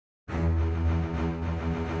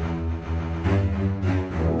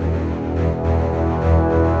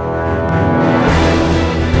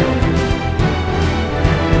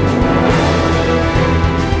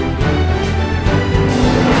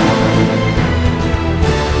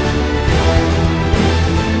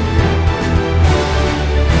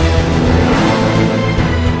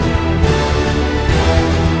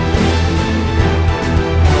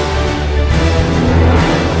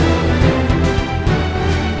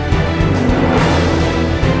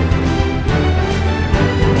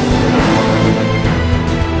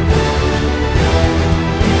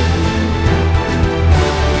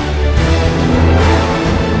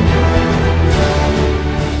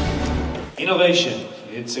Innovation,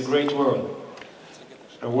 it's a great word.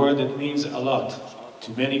 A word that means a lot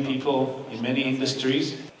to many people in many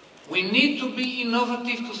industries. We need to be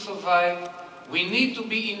innovative to survive. We need to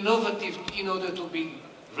be innovative in order to be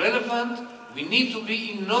relevant. We need to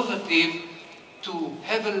be innovative to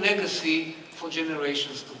have a legacy for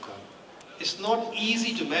generations to come. It's not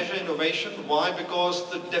easy to measure innovation. Why? Because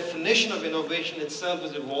the definition of innovation itself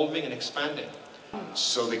is evolving and expanding.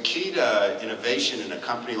 So the key to innovation in a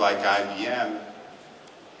company like IBM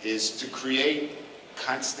is to create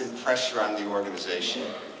constant pressure on the organization.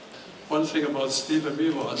 One thing about Steve and me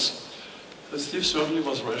was that Steve certainly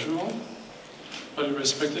was rational, but he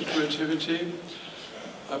respected creativity.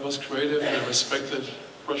 I was creative and I respected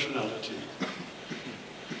rationality.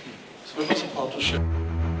 So it was a partnership.